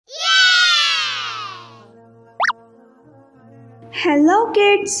Hello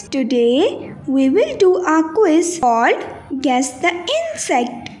kids, today we will do a quiz called Guess the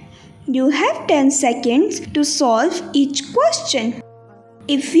Insect. You have 10 seconds to solve each question.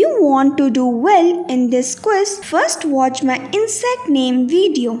 If you want to do well in this quiz, first watch my insect name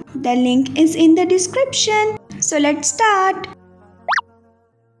video. The link is in the description. So let's start.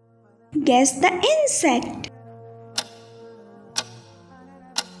 Guess the insect.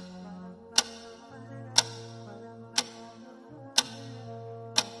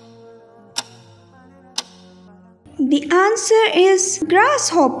 The answer is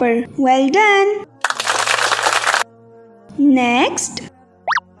grasshopper. Well done. Next,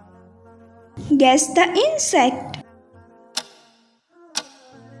 guess the insect.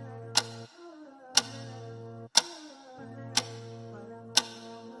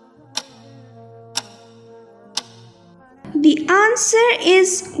 The answer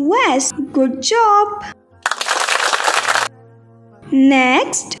is wasp. Good job.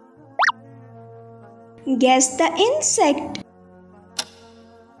 Next, guess the insect.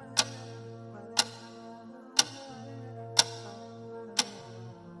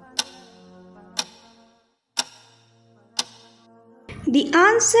 The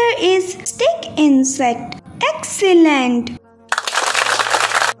answer is stick insect. Excellent.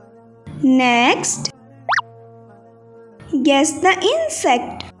 Next, guess the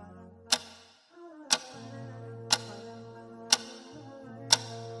insect.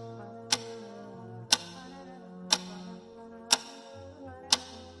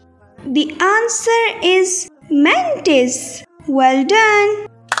 The answer is mantis. Well done.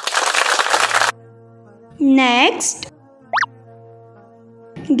 Next,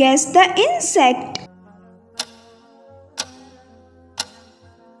 guess the insect.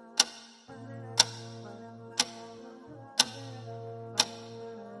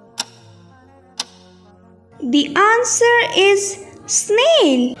 The answer is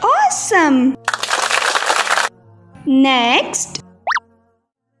snail. Awesome. Next,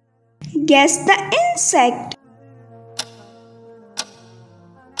 guess the insect.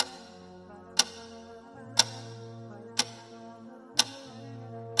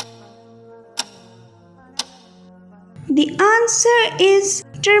 The answer is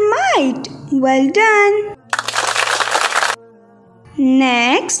termite. Well done.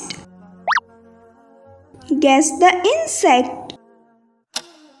 Next, guess the insect.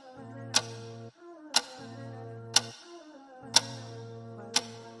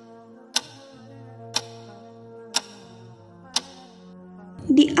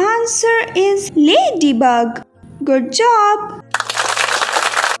 The answer is ladybug. Good job.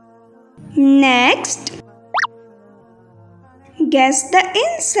 Next, guess the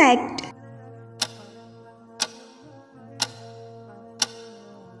insect.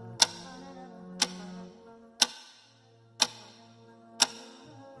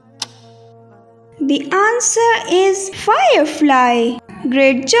 The answer is firefly.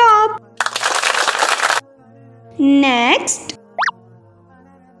 Great job. Next,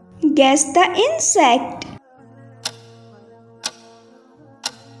 guess the insect.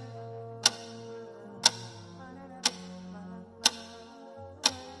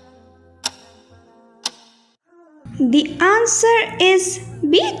 The answer is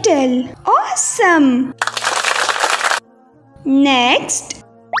beetle. Awesome. Next,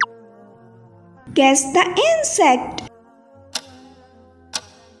 guess the insect.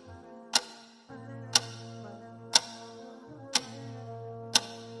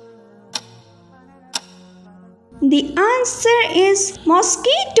 The answer is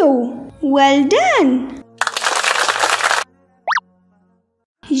mosquito. Well done.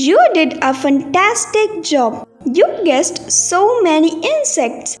 You did a fantastic job. You guessed so many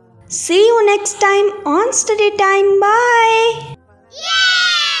insects. See you next time on Study Time. Bye.